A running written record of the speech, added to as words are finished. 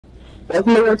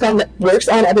Welcome to Works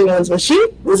on Everyone's Machine.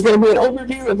 This is going to be an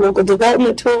overview of local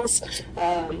development tools.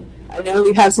 I know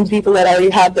we have some people that already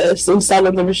have this installed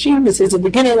on the machine. This is a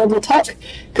beginner level talk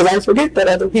because I forget that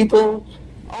other people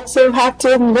also have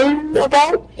to learn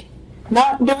about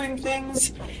not doing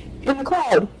things in the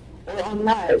cloud or on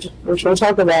live, which we'll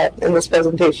talk about in this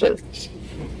presentation.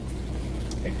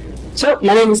 So,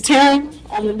 my name is Tearyne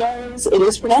Almendariz. It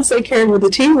is pronounced like Karen with a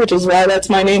T, which is why that's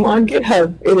my name on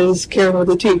GitHub. It is Karen with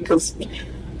a T because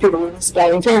people are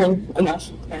spelling Karen enough,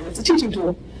 and it's a teaching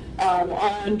tool.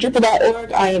 On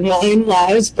Drupal.org, I am 9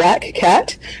 Lives Black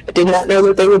Cat. I did not know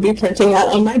that they would be printing out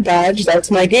on my badge. That's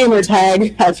my gamer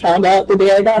tag. I found out the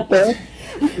day I got there.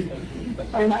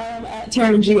 And I am at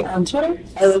Tearyne G on Twitter.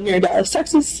 I live near Dallas,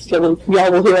 Texas, so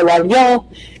y'all will hear a lot of y'all.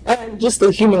 And just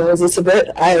to humanize this a bit,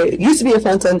 I used to be a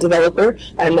front-end developer.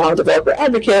 I'm now a developer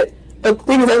advocate. But the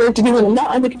things I like to do when I'm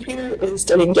not on the computer is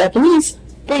studying Japanese,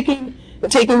 baking,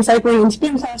 and taking cycling and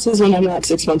spin classes when I'm not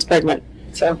 6 months pregnant.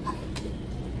 So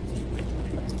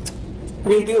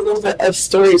we're going to do a little bit of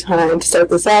story time to start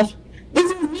this off.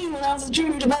 This is me when I was a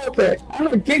junior developer. I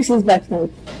wore Grace's back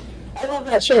then. I love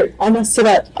that shirt. I messed it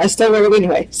up. I still wear it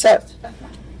anyway. So,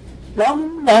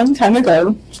 long time ago,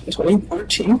 in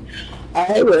 2014,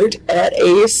 I worked at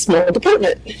a small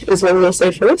department, is what we'll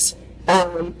say first.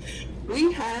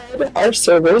 We had our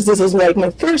servers. This was like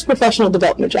my first professional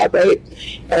development job, right?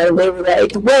 And they were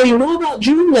like, well, you know about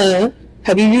Joomla?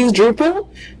 Have you used Drupal?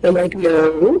 And I'm like,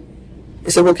 no.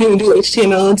 They said, well, can you do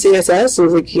HTML and CSS? I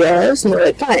was like, yes. And they're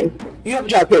like, fine, you have a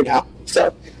job here now.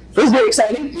 So it was very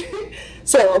exciting.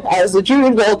 So I was a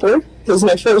junior developer. It was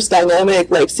my first dynamic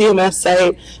CMS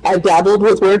site. I dabbled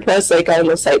with WordPress on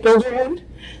the site builder end.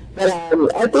 But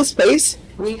at this place,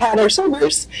 we had our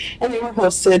servers, and they were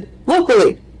hosted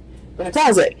locally in a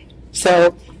closet.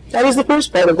 So that was the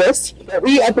first part of this. But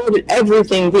we uploaded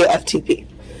everything via FTP.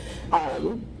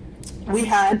 We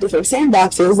had different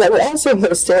sandboxes that were also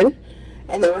hosted.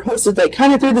 And they were hosted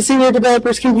kind of through the senior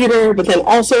developer's computer, but then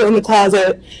also in the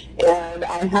closet. And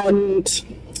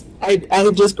I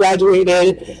had just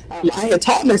graduated. I had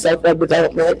taught myself web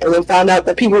development, and then found out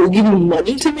that people were giving me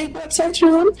money to make websites for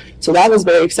them. So that was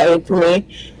very exciting for me.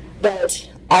 But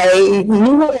I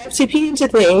knew how to FTP into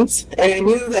things, and I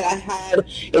knew that I had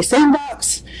a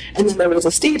sandbox, and then there was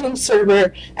a staging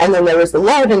server, and then there was the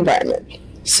live environment.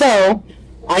 So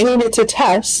I needed to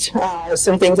test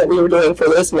some things that we were doing for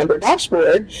this member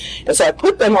dashboard, and so I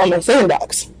put them on my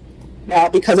sandbox. Now,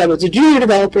 because I was a junior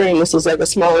developer and this was a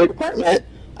smaller department,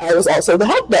 I was also the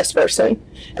help desk person.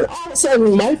 And all of a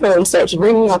sudden, my phone starts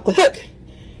ringing off the hook.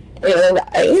 And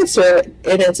I answer it,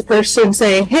 and it's a person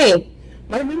saying, hey,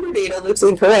 my member data looks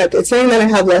incorrect. It's saying that I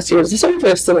have less years of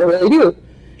service than I really do.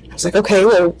 I was like, okay,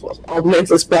 well, I'll make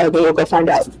this browse and we'll go find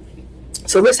out.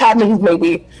 So this happened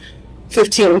maybe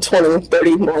 15, 20,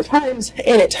 30 more times,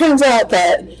 and it turns out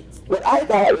that what I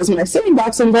thought was my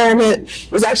sandbox environment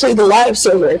was actually the live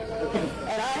server.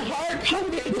 And I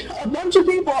hard-coded a bunch of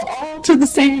people all to the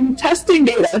same testing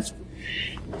data.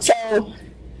 So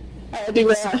I had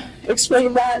to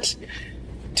explain that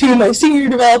to my senior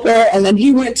developer, and then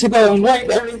he went to go and wipe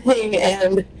everything,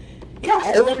 and yeah,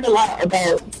 I learned a lot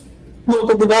about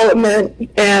local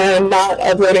development and not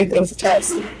uploading things to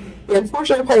test. The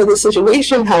unfortunate part of the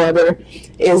situation, however,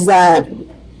 is that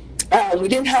we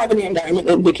didn't have any environment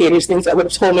indicators, things that would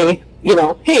have told me,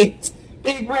 hey,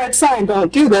 big red sign,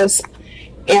 don't do this.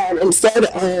 And instead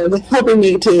of helping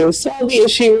me to solve the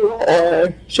issue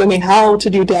or show me how to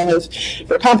do dev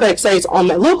for complex sites on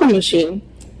my local machine,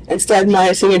 instead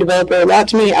my senior developer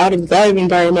locked me out of the live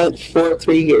environment for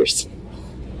 3 years.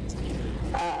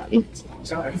 It's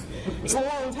a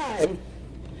long time.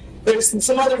 There's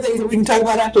some other things that we can talk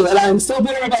about after that I'm still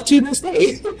bitter about to this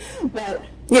day. But,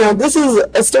 this is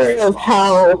a story of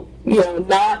how,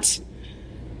 not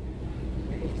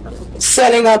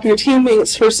setting up your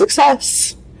teammates for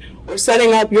success or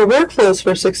setting up your workflows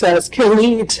for success can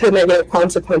lead to negative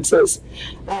consequences.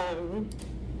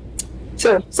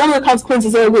 So some of the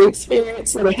consequences of the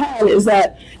experience that I had is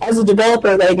that as a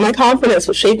developer, my confidence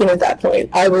was shaken at that point.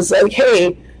 I was like,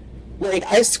 hey,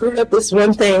 I screwed up this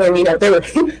one thing, and, there were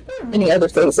many other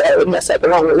things that I would mess up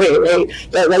along the way, right?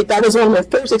 But, that was one of my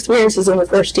first experiences in the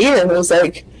first year, and it was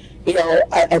like,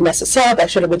 I messed this up, I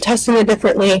should have been testing it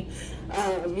differently.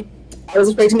 I was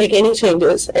afraid to make any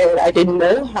changes, and I didn't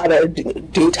know how to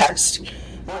do test.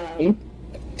 The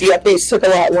updates took a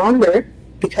lot longer,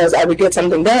 because I would get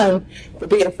something done, but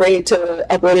be afraid to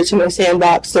upload it to my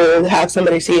sandbox or have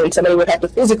somebody see it, and somebody would have to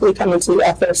physically come into the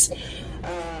office.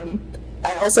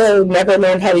 I also never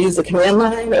learned how to use the command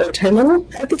line or terminal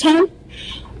at the time.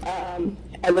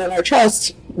 And then our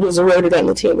trust was eroded on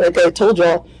the team. Like I told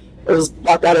y'all, it was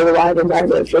locked out of the live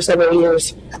environment for several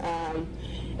years.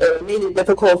 It made it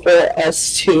difficult for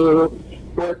us to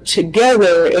work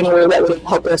together in a way that would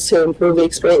help us to improve the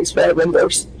experience for our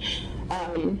members.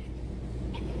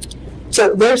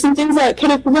 So there are some things that could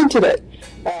have prevented it.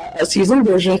 Us using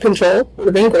version control would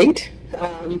have been great.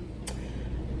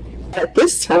 At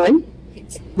this time,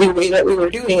 the way that we were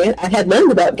doing it, I had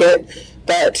learned about Git,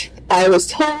 but I was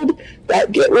told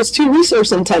that Git was too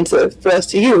resource intensive for us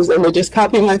to use and to just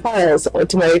copy my files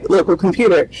onto my local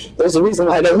computer. There's a reason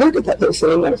why I don't work at that place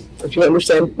anymore, if you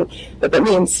understand what that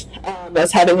means.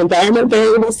 As having environment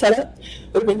variables set up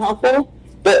would have been helpful,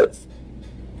 but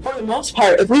for the most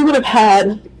part, if we would have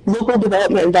had local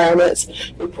development environments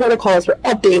with protocols for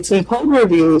updates and code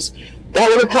reviews, that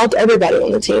would have helped everybody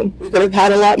on the team. We could have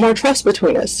had a lot more trust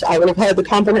between us. I would have had the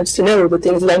confidence to know the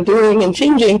things that I'm doing and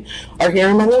changing are here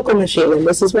on my local machine, and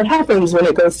this is what happens when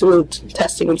it goes through the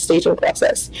testing and staging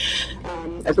process.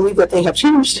 I believe that they have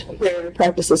changed their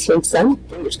practices since then,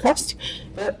 fingers crossed,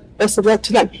 but best of luck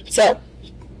to them. So,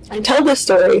 I tell this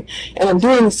story, and I'm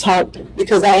doing this talk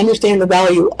because I understand the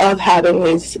value of having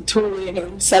these tooling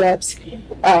and setups.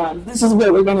 This is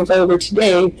what we're going to go over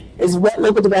today, is what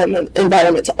local development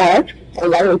environments are,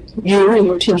 and why you and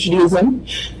your team should use them,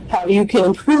 how you can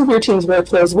improve your team's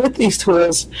workflows with these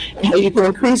tools, and how you can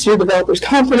increase your developers'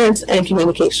 confidence and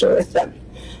communication with them.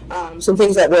 Some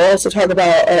things that we'll also talk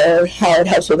about are how it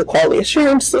helps with the quality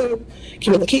assurance loop,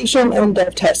 communication, and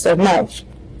dev test of mouth.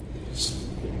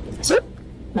 So,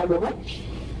 number one.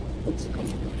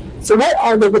 So what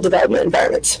are local development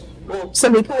environments? Well,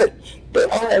 simply put, they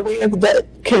are a way of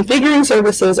configuring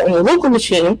services on your local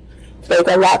machine, like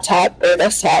a laptop or a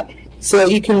desktop, so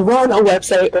that you can run a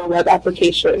website or web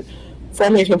application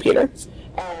from your computer.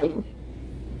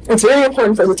 It's very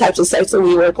important for the types of sites that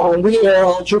we work on. We are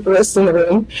all Drupalists in the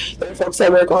room. There are folks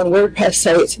that work on WordPress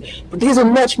sites, but these are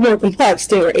much more complex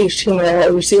than your HTML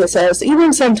or your CSS,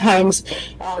 even sometimes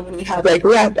when you have like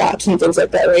React apps and things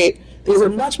like that, right? These are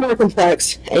much more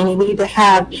complex, and you need to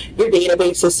have your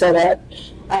databases set up.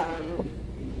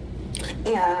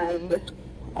 And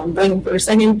I'm blanking for a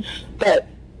second, but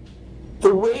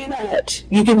the way that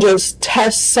you can just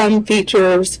test some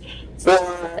features for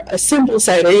a simple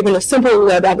site or even a simple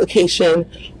web application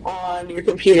on your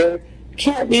computer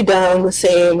can't be done the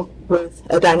same with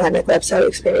a dynamic website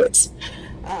experience,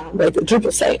 like a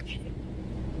Drupal site.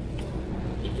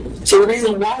 So the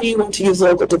reason why you want to use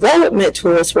local development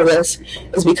tools for this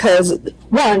is because,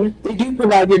 one, they do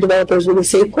provide your developers with a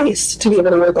safe place to be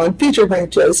able to work on feature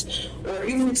branches or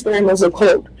even experiments of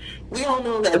code. We all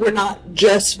know that we're not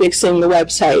just fixing the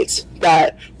websites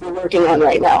that we're working on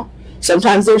right now.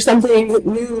 Sometimes there's something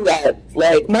new that,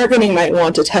 like, marketing might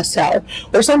want to test out,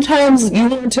 or sometimes you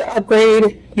want to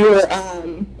upgrade your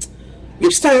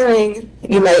styling.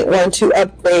 You might want to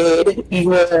upgrade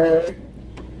your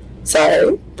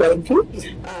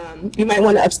you might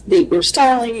want to update your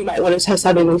styling. You might want to test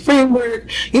out a new framework.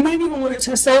 You might even want to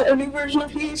test out a new version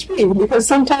of PHP, because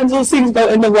sometimes those things go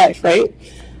end of life, right?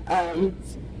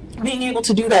 Being able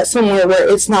to do that somewhere where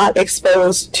it's not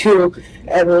exposed to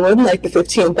everyone, like the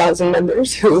 15,000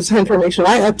 members whose information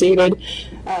I updated,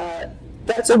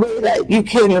 that's a way that you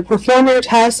can perform your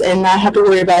tasks and not have to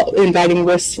worry about inviting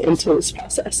risks into this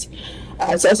process.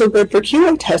 It's also good for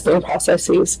QA testing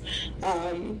processes.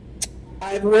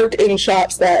 I've worked in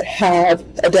shops that have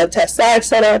a dev test live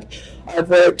set up. I've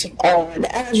worked on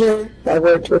Azure. I've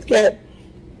worked with Git.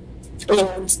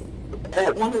 And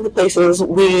at one of the places,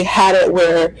 we had it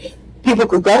where people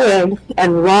could go in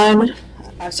and run,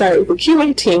 the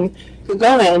QA team could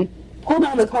go in, pull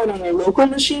down the code on their local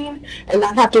machine, and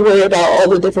not have to worry about all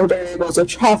the different variables of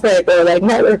traffic or like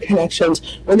network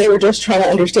connections, when they were just trying to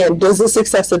understand, does this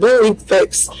accessibility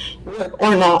fix work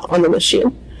or not on the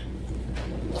machine?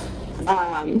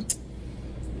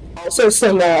 Also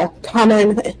some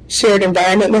common shared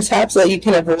environment mishaps that you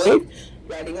can avoid: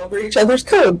 writing over each other's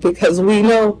code, because we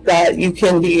know that you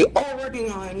can be all working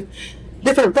on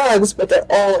different bugs, but they're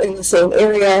all in the same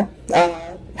area,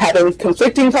 having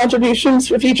conflicting contributions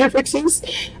for feature fixes.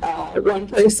 One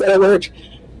place that I worked,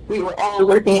 we were all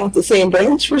working off the same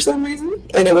branch for some reason,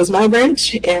 and it was my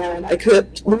branch, and I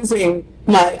kept losing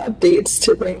my updates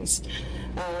to things.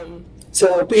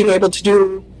 So being able to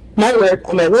do my work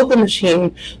on my local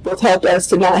machine both helped us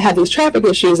to not have these traffic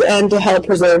issues and to help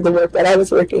preserve the work that I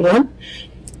was working on.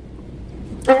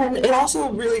 And it also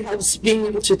really helps being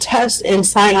able to test and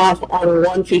sign off on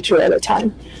one feature at a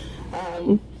time.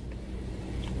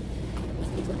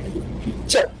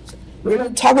 So we're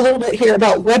going to talk a little bit here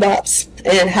about web apps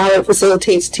and how it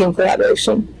facilitates team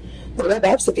collaboration. The web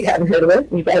apps, if you haven't heard of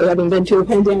it, you probably haven't been to a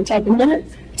PANTHEON talk in a minute.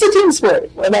 It's a team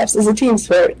sport. Web apps is a team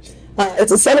sport.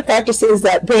 It's a set of practices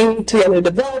that bring together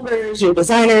developers, your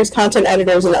designers, content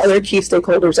editors, and other key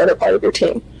stakeholders that are part of your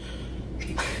team.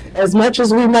 As much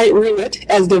as we might rue it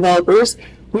as developers,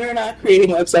 we're not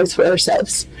creating websites for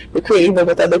ourselves. We're creating them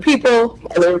with other people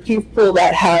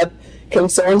that have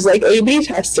concerns like A/B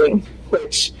testing,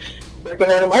 which working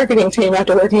on a marketing team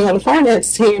after working on a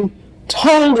finance team,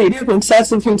 totally different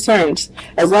sets of concerns.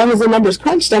 As long as the numbers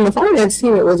crunched on the finance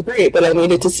team, it was great, but I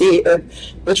needed to see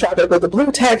if the traffic with the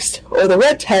blue text or the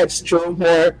red text drove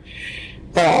more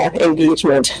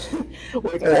engagement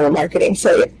working on a marketing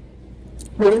site.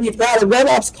 When you've got a web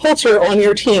ops culture on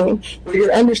your team, where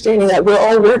you're understanding that we're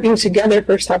all working together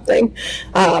for something,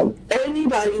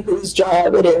 anybody whose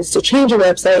job it is to change a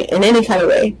website in any kind of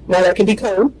way, now that can be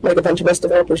code, like a bunch of us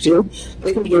developers do,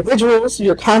 it can be your visuals,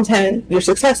 your content, your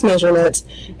success measurements,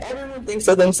 everyone thinks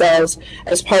of themselves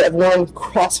as part of one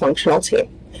cross-functional team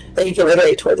that you can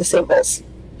iterate toward the same goals.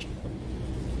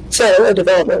 So a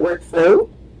development workflow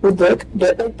would look a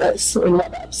bit like this in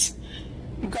web apps.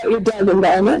 You've got your dev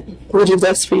environment, which is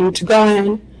best for you to go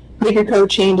in, make your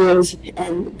code changes,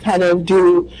 and kind of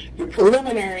do your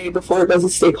preliminary before it goes to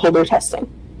stakeholder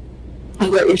testing.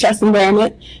 You've got your test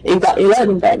environment, and you've got your live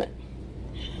environment.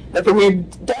 Now from your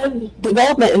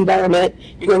development environment,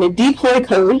 you're going to deploy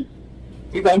code,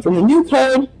 you're going from the new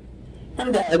code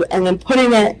from dev, and then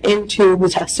putting it into the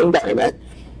test environment.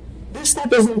 This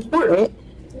step is important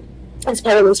as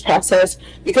part of this process,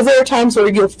 because there are times where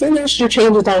you'll finish your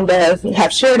changes on dev and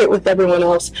have shared it with everyone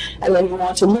else, and then you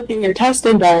want to look in your test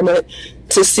environment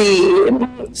to see.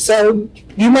 So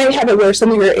you might have it where some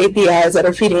of your APIs that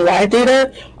are feeding live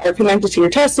data are connected to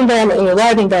your test environment and your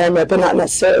live environment, but not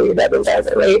necessarily your dev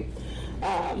environment, right?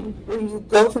 When you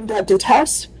go from dev to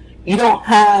test, you don't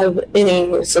have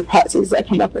any surprises that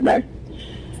come up in there.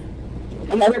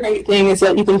 Another great thing is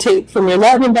that you can take from your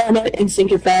live environment and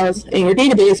sync your files in your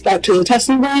database back to the test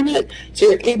environment, so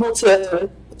you're able to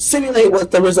simulate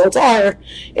what the results are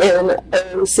in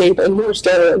a safe and more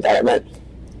sterile environment.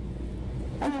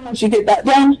 And then once you get that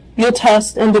done, you'll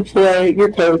test and deploy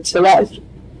your code to live.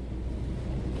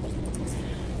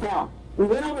 Now, we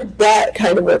went over that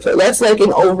kind of workflow. That's like an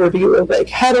overview of like,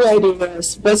 how do I do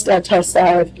this? What's that test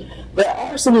live? There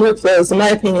are some workflows, in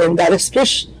my opinion, that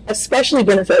especially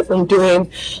benefit from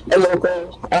doing a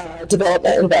local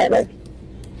development environment.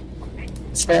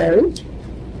 So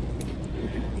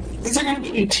these are going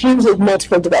to be teams of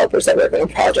multiple developers that work on a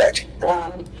project.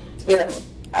 Out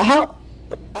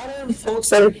of folks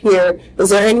that are here, is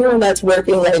there anyone that's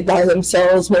working like by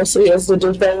themselves, mostly as a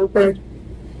developer?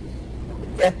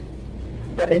 Yeah.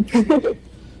 Right.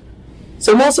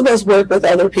 So most of us work with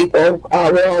other people.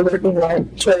 We're all working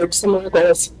towards similar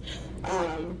goals.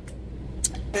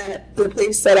 At the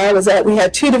place that I was at, we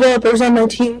had 2 developers on my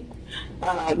team.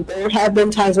 There have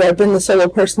been times where I've been the solo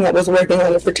person that was working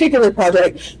on a particular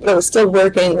project, but I was still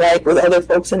working like with other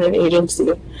folks in an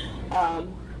agency.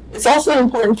 It's also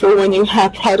important for when you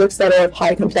have projects that are of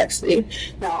high complexity.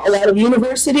 Now, a lot of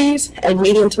universities and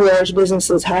medium to large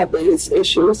businesses have these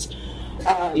issues.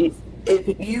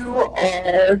 If you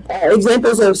are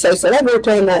examples of sites that I've worked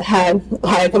on that had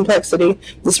high complexity,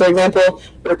 this, for example,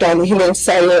 worked on the Humane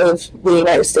Society of the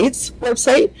United States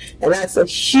website, and that's a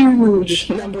huge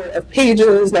number of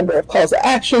pages, number of calls to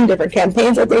action, different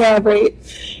campaigns that they have, right?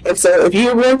 And so if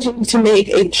you're wanting to make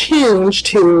a change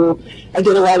to, I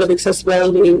did a lot of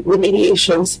accessibility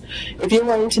remediations, if you're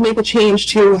wanting to make a change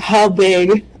to how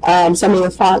big some of the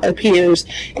font appears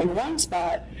in one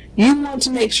spot, you want to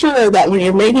make sure that when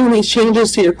you're making these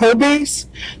changes to your code base,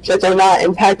 that they're not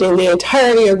impacting the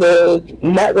entirety of the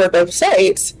network of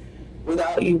sites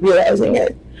without you realizing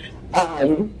it.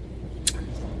 And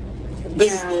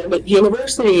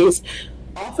universities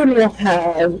often will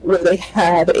have, where they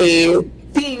have a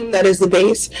theme that is the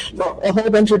base for a whole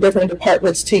bunch of different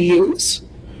departments to use,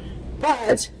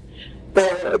 but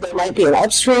there might be an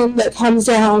upstream that comes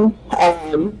down.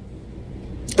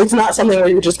 It's not something where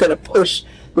you're just going to push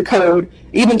the code,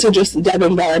 even to just the dev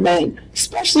environment,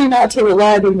 especially not to the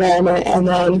live environment, and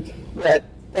then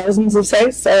thousands of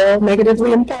sites are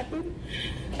negatively impacted.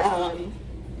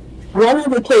 One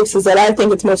of the places that I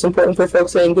think it's most important for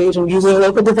folks to engage in using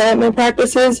local development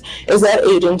practices is that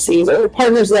agencies or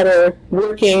partners that are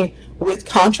working with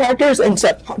contractors and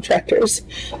subcontractors.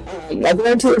 I'll go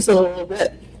into this in a little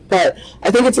bit. But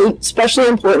I think it's especially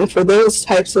important for those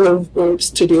types of groups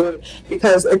to do it,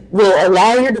 because it will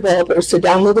allow your developers to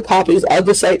download the copies of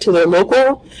the site to their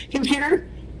local computer.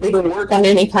 They can work on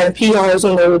any kind of PRs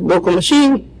on their local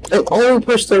machine and only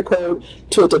push their code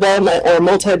to a development or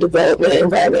multi-development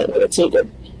environment when it's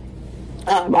needed.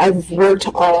 I've worked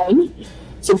on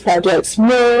some projects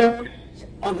more.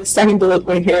 On the second bullet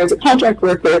point here, as a contract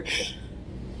worker,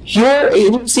 your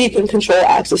agency can control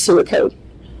access to the code.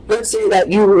 Let's say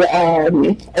that you are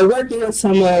working with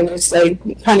someone that's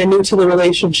like kind of new to the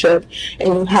relationship,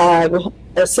 and you have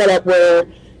a setup where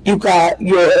you've got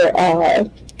your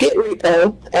Git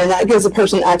repo, and that gives the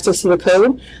person access to the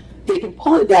code. They can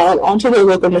pull it down onto their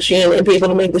local machine and be able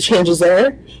to make the changes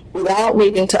there without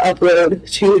needing to upload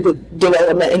to the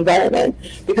development environment,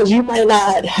 because you might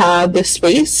not have the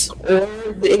space or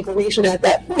the inclination at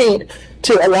that point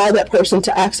to allow that person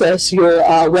to access your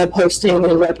web hosting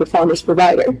and web performance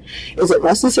provider. Is it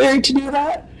necessary to do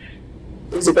that?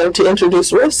 Is it going to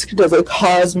introduce risk? Does it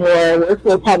cause more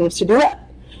workflow problems to do that?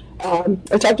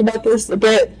 I talked about this a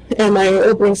bit in my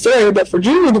opening story, but for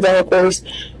junior developers,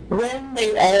 when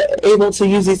they are able to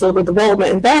use these local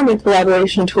development environment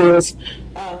collaboration tools,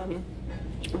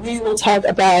 we will talk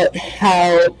about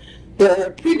how there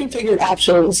are pre-configured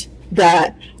options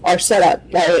that are set up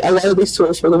by a lot of these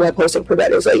tools for the web hosting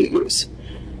providers that you use.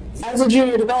 As a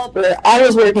junior developer, I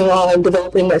was working on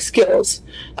developing my skills,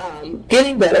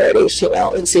 getting better at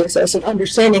HTML and CSS and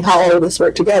understanding how all of this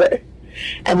worked together.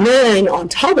 And then on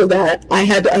top of that, I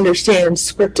had to understand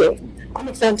scripting. I'm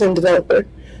a front-end developer.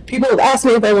 People have asked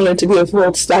me if I wanted to be a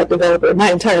full-stack developer my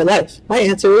entire life. My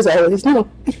answer is always no.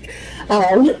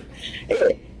 And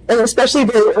especially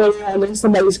very early on in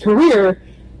somebody's career,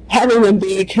 having them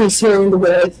be concerned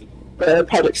with the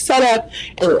project setup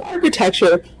and the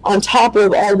architecture on top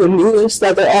of all the newness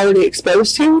that they're already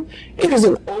exposed to, it is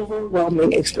an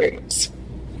overwhelming experience.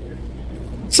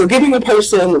 So giving a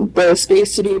person the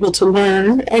space to be able to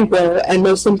learn and grow, and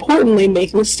most importantly,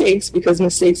 make mistakes, because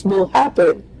mistakes will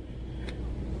happen,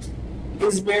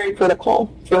 is very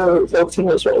critical for folks in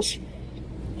those roles.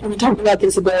 And we talked about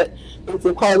this a bit with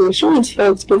the quality assurance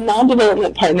folks, but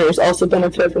non-development partners also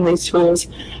benefit from these tools.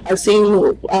 I've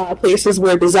seen places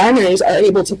where designers are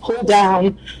able to pull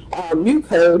down new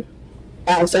code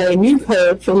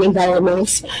from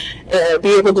environments and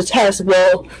be able to test,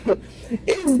 well,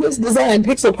 is this design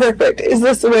pixel perfect? Is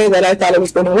this the way that I thought it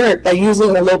was going to work, by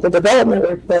using a local development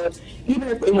workflow, even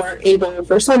if they weren't able,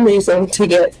 for some reason, to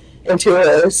get into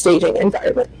a staging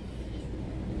environment.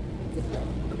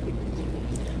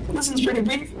 This is pretty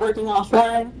brief, working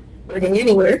offline, working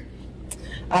anywhere.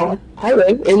 I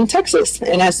live in Texas,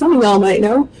 and as some of y'all might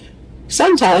know,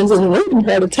 sometimes in the northern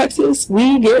part of Texas,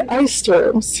 we get ice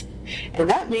storms. And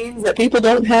that means that people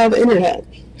don't have internet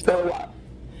for a while.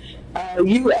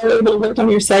 You are able to work on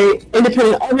your site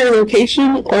independent of your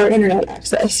location or internet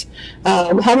access.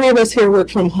 How many of us here work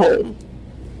from home?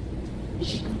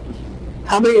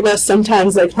 How many of us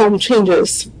sometimes like home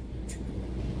changes?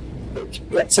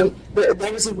 Yeah, so there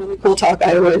was a really cool talk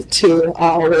I went to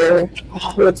where,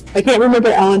 I can't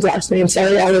remember Alan's last name,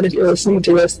 sorry Alan if you're listening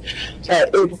to this,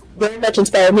 but it very much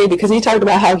inspired me because he talked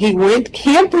about how he went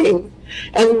camping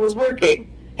and it was working.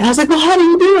 And I was like, well, how do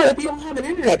you do it if you don't have an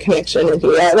internet connection and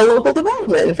you have a local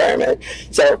development environment?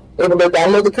 So able to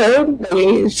download the code that we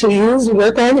need to use and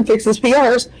work on and fix his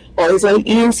PRs while he's like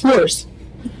eating s'mores.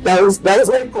 That was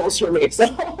like goals for me. So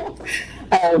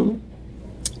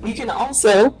you can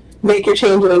also make your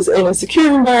changes in a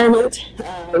secure environment.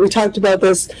 We talked about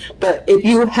this, but if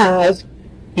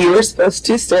you're supposed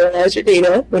to sterilize your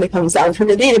data when it comes down from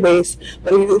the database,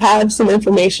 but if you have some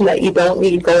information that you don't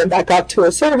need going back up to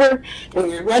a server when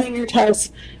you're running your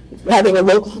tests, having a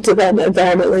local development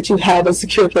environment lets you have a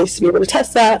secure place to be able to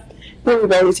test that. We've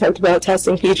already talked about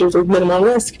testing features with minimal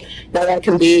risk. Now that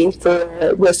can be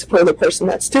for risk for the person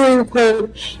that's doing the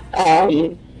code.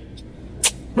 I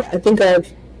think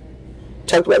I've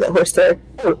talked about that horse there.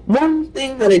 Oh, one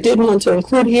thing that I did want to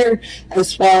include here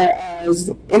as far as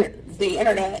the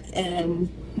internet and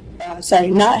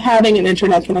not having an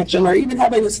internet connection or even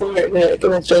having a slower internet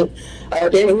connection.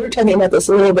 Danny, we were talking about this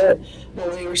a little bit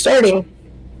when we were starting,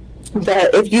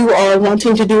 that if you are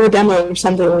wanting to do a demo or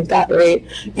something like that, right,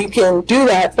 you can do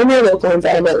that from your local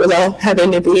environment without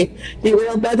having to be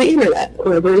derailed by the internet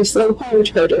or a very slow power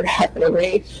charger happening,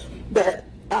 right? But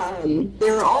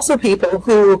there are also people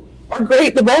who are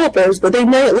great developers, but they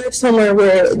might live somewhere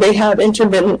where they have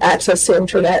intermittent access to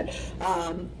internet.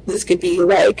 This could be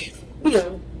like,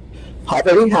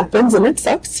 poverty happens and it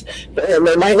sucks, but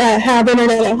they might not have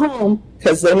internet at home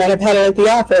because they might have had it at the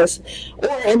office, or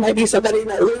it might be somebody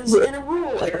that lives in a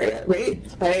rural area, right?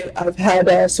 I've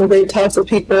had some great talks with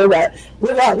people that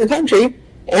live out in the country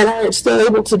and are still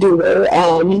able to do their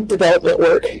development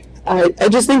work. I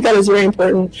just think that is very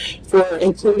important for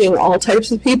including all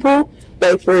types of people,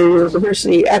 like for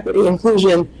diversity, equity,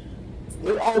 inclusion.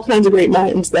 There are all kinds of great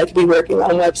minds that could be working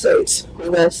on websites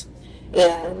with us,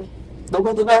 and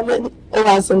local development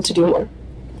allows them to do more.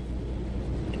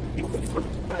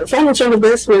 Final chunk of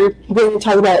this, we're going to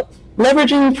talk about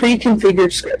leveraging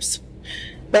pre-configured scripts.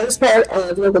 That is part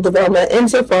of local development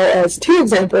insofar as two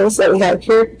examples that we have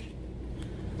here,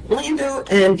 Lando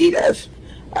and DDEV.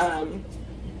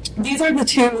 These are the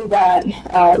two that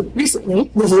recently,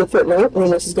 this is a footnote,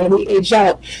 and this is going to be aged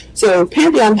out. So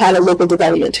Pantheon had a local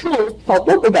development tool called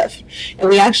multidev, and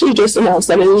we actually just announced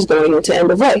that it is going into end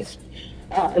of life.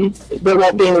 There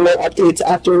won't be any more updates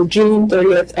after June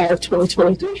 30th of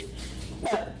 2023.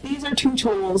 But these are two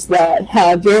tools that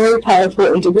have very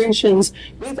powerful integrations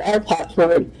with our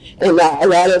platform, and that a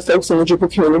lot of folks in the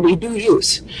Drupal community do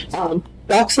use.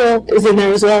 Voxel is in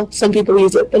there as well. Some people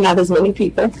use it, but not as many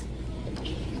people.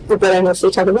 But I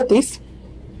mostly talk about these.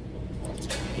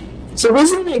 So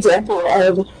this is an example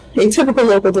of a typical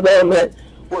local development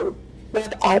or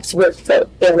web apps workflow.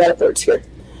 There are a lot of words here.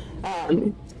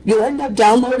 You'll end up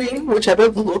downloading whichever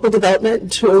local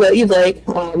development tool that you like.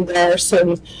 There are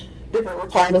some different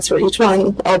requirements for each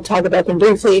one. I'll talk about them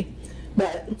briefly.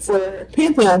 But for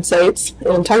Pantheon sites, and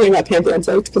I'm talking about Pantheon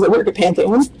sites because I work at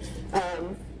Pantheon,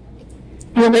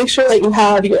 you'll make sure that you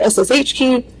have your SSH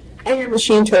key and your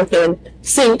machine token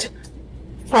synced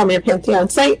from your Pantheon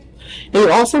site. And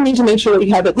you also need to make sure that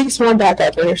you have at least one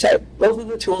backup on your site. Both of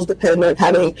the tools depend on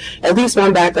having at least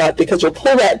one backup because you'll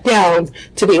pull that down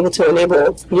to be able to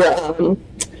enable your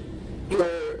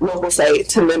local site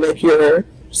to mimic your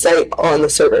site on the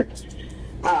server.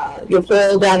 You'll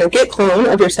pull down a git clone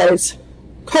of your site's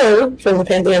code from the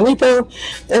Pantheon repo,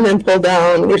 and then pull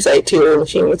down your site to your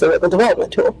machine with a local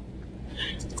development tool.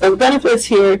 So the benefits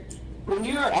here, when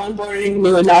you are onboarding a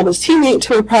new novice teammate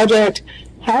to a project,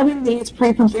 having these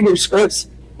pre-configured scripts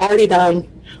already done,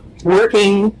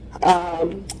 having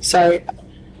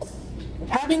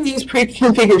these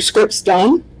pre-configured scripts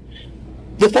done,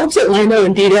 the folks at Lando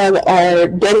and DDEV are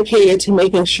dedicated to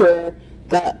making sure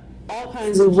that all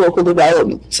kinds of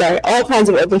all kinds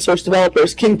of open source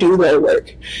developers can do their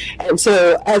work. And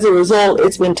so as a result,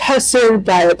 it's been tested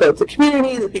by both the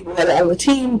community, the people that are on the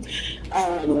team.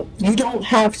 You don't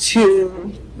have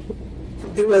to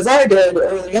do as I did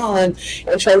early on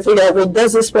and try to figure out, well,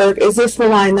 does this work? Is this the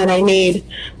line that I need?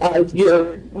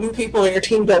 Your new people on your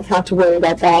team don't have to worry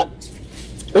about that.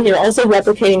 And you're also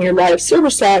replicating your live server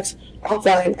stacks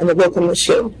offline in the local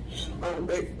machine.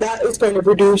 That is going to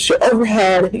reduce your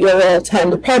overhead, your time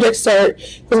to project start,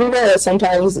 because we know that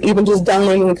sometimes even just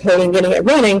downloading the code and getting it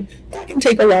running, that can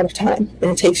take a lot of time,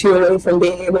 and it takes you away from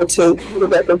being able to do the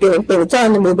work of getting things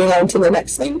done and moving on to the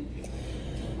next thing.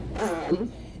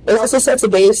 It also sets a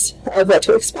base of what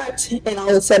to expect, and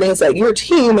all the settings that your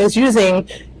team is using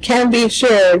can be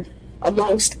shared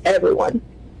amongst everyone.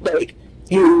 Like,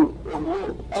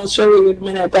 I'll show you in a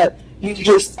minute, but you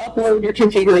just upload your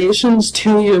configurations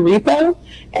to your repo,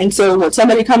 and so when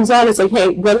somebody comes on, it's like,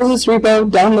 hey, go to this repo,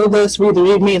 download this, read the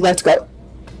README, let's go.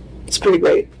 It's pretty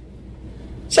great.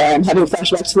 Sorry, I'm having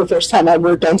flashbacks to the first time I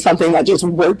worked on something that just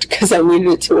worked because I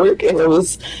needed it to work, and it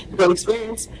was a great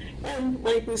experience. And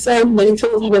like we said, many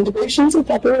tools have integrations with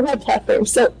popular web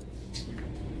platforms. So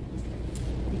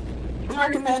we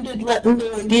recommended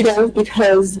Lando and DDEV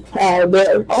because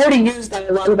they're already used by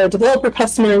a lot of our developer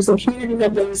customers and community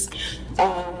members.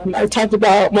 I've talked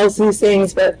about most of these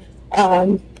things, but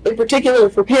in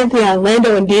particular for Pantheon,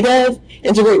 Lando and DDEV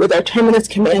integrate with our Terminus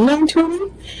command line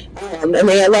tooling, and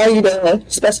they allow you to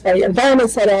specify your environment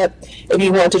setup if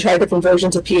you want to try different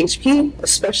versions of PHP,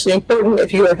 especially important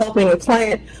if you are helping a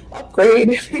client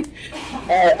upgrade.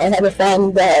 I have a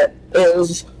friend that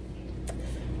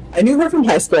I knew her from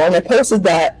high school, and I posted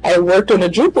that I worked on a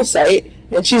Drupal site,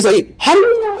 and she's like, how do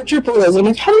you know what Drupal is? I'm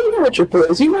like, how do you know what Drupal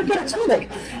is? You work at Atomic.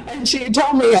 And she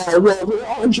told me, well, we're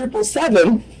on Drupal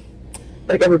 7,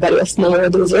 like everybody else knows what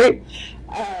it is, right?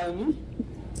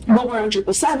 But we're on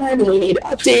Drupal 7, and we need to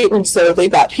update, and so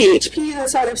they've got PHP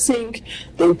that's out of sync.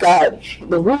 They've got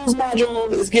the rules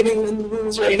module is giving them the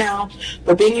rules right now.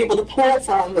 But being able to pull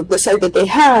from the site that they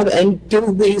have and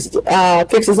do these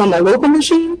fixes on my local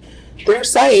machine, their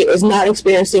site is not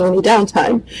experiencing any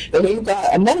downtime. And we've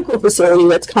got a medical facility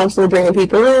that's constantly bringing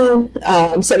people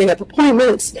in, setting up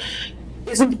appointments.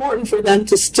 It's important for them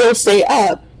to still stay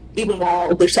up even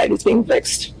while their site is being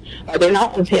fixed. They're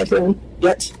not on Pantheon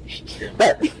yet,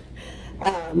 but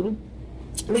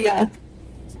yeah.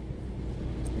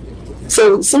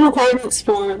 So some requirements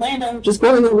for Lando, just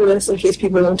going over this in case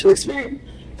people want to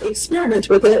experiment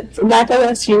with it. For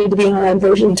macOS, you need to be on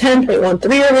version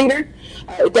 10.13 or later.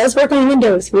 It does work on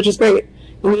Windows, which is great.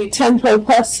 You need 10 Pro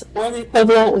Plus or the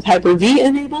equivalent with Hyper-V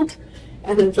enabled.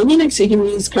 And then for Linux, you can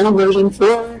use kernel version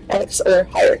 4X or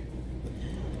higher.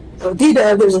 So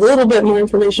DDEV, there's a little bit more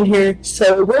information here.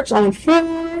 So it works on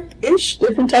 4 ish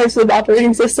different types of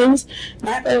operating systems,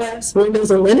 Mac OS,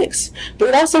 Windows, and Linux. But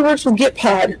it also works with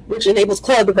Gitpod, which enables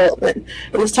cloud development.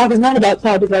 And this talk is not about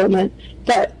cloud development,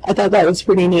 but I thought that was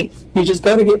pretty neat. You just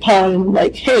go to Gitpod and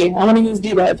like, hey, I want to use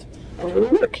DDEV, and it will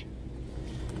work.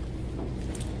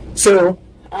 So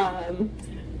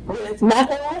with Mac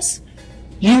OS,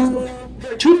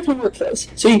 there are two different workflows.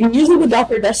 So you can use it with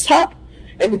Docker Desktop,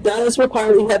 and it does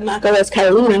require that you have Mac OS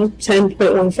Catalina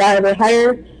 10.15 or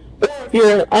higher. Or if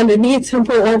you're underneath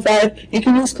 10.15, you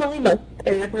can use Kalima.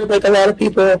 And I've heard like a lot of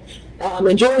people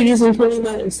enjoy using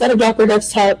Kalima instead of Docker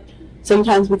Desktop,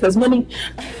 sometimes because money.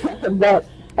 But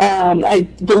I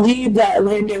believe that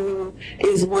Lando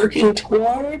is working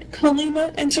toward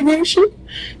Kalima integration.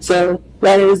 So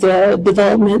that is a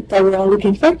development that we're all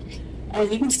looking for.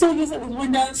 You can still use it with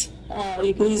Windows.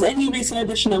 You can use any recent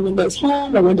edition of Windows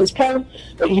Home or Windows Pro,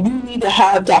 but you do need to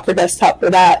have Docker Desktop for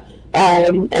that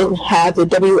and have the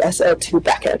WSL2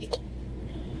 backend.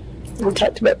 We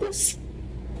talked about this.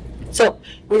 So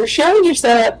when you're sharing your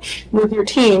setup with your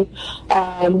team,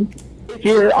 if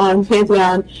you're on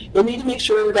Pantheon, you'll need to make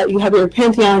sure that you have your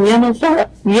Pantheon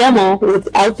YAML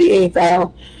without the A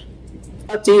file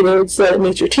updated so that it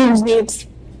meets your team's needs.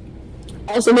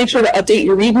 Also, make sure to update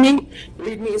your README.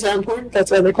 READMEs are important.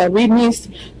 That's why they're called READMEs.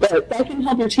 But that can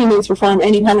help your teammates perform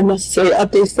any kind of necessary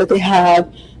updates that they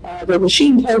have, their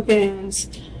machine tokens,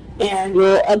 and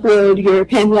you'll upload your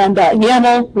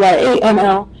Pantheon.yaml,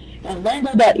 YAML, and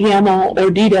Lando.yaml or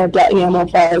DDEV.yaml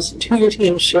files to your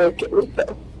team's shared Git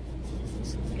repo.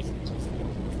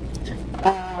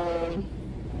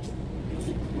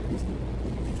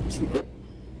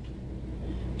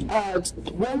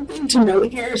 One thing to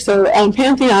note here, so on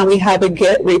Pantheon we have a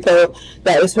Git repo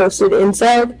that is hosted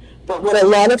inside, but what I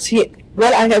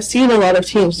have seen a lot of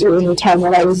teams do in the time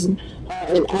that I was an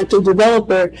active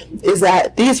developer is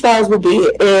that these files will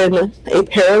be in a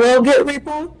parallel Git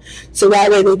repo, so that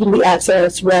way they can be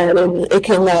accessed, read, and it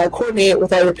can coordinate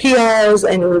with all your PRs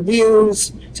and your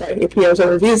reviews, your PRs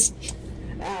or reviews.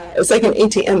 It's like an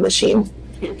ATM machine,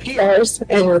 your PRs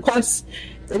and your requests.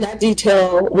 And that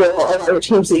detail will allow your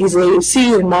teams to easily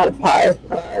see and modify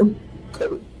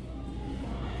code.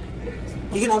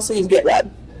 You can also use GitLab.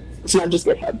 It's not just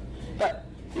GitHub. But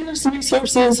here are some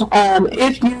resources.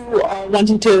 If you are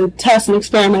wanting to test and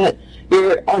experiment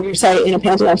on your site in a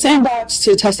Pantheon sandbox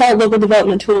to test out local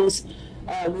development tools,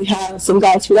 we have some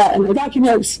guides for that in the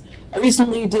documents. I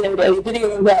recently did a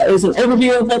video that is an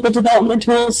overview of local development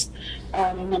tools.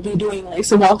 And I'll be doing like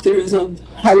some walkthroughs of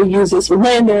how to use this with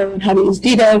Lando and how to use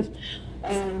DDEV.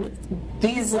 And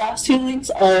these last two links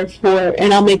are for,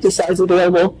 and I'll make the size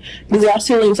available, these last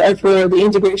two links are for the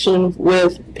integration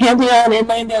with Pantheon and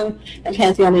Lando and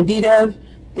Pantheon and DDEV.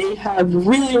 They have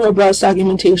really robust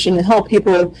documentation to help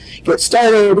people get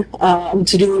started, to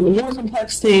do even more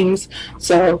complex things.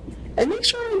 So, and make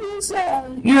sure to use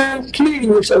your community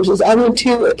resources. I went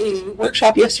to a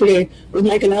workshop yesterday with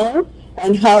Mike and Ella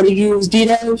on how to use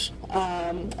DDEV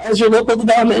as your local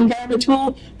development environment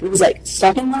tool. It was like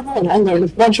second level, and I learned a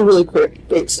bunch of really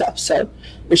great stuff. So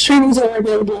there's trainings that are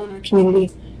available in our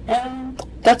community, and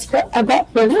that's what I've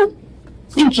got for now.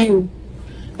 Thank you,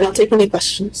 and I'll take any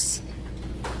questions.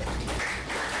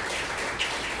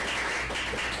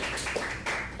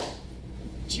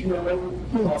 Do you know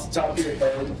off the top of your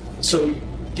head? So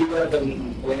DDEV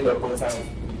and Lando both have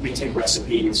maintained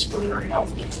recipes for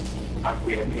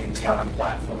we have Pantheon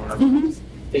platform. Mm-hmm.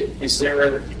 Is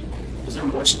there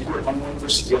more support on one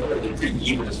versus the other? Or are they pretty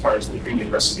even as far as the premium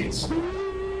recipes?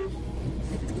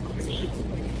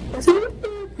 I think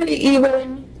they're pretty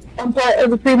even on part of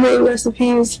the premium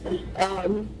recipes.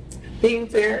 Being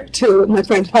fair to my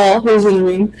friend Paul, who's in the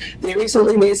room, they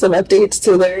recently made some updates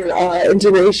to their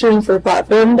integration for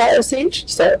platform.sh.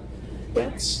 So,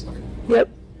 yes, yep.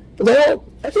 But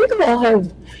I think they all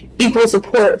have equal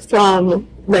support from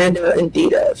Lando and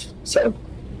DDEV. So,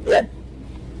 yeah.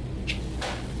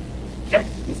 Yeah.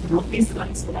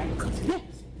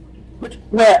 Which,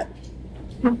 where?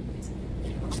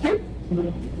 Okay.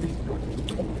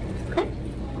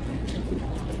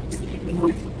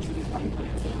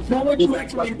 What would you like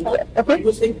to report? Okay.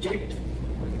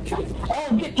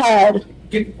 Gitpod.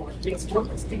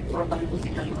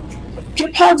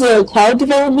 Gitpod's a cloud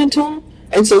development tool,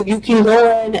 and so you can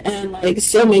go in and like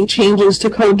still make changes to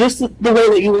code just the way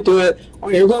that you would do it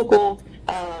on your local.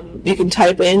 You can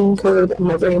type in code.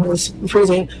 My brain was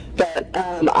freezing, but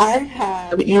I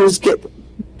have used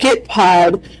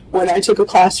Gitpod when I took a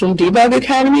class from Debug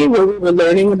Academy where we were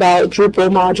learning about Drupal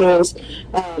modules.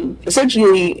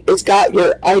 Essentially, it's got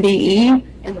your IDE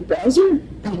in the browser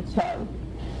and the cloud.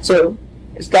 So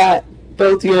it's got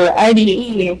both your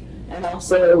IDE and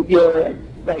also your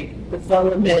like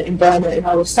development, environment, and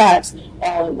all the stats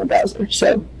all in the browser.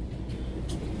 So,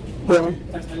 yeah.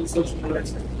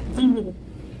 Mm-hmm.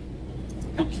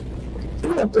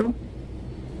 You're welcome.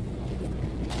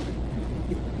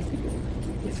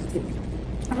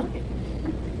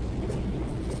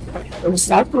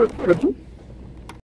 Stop the recording.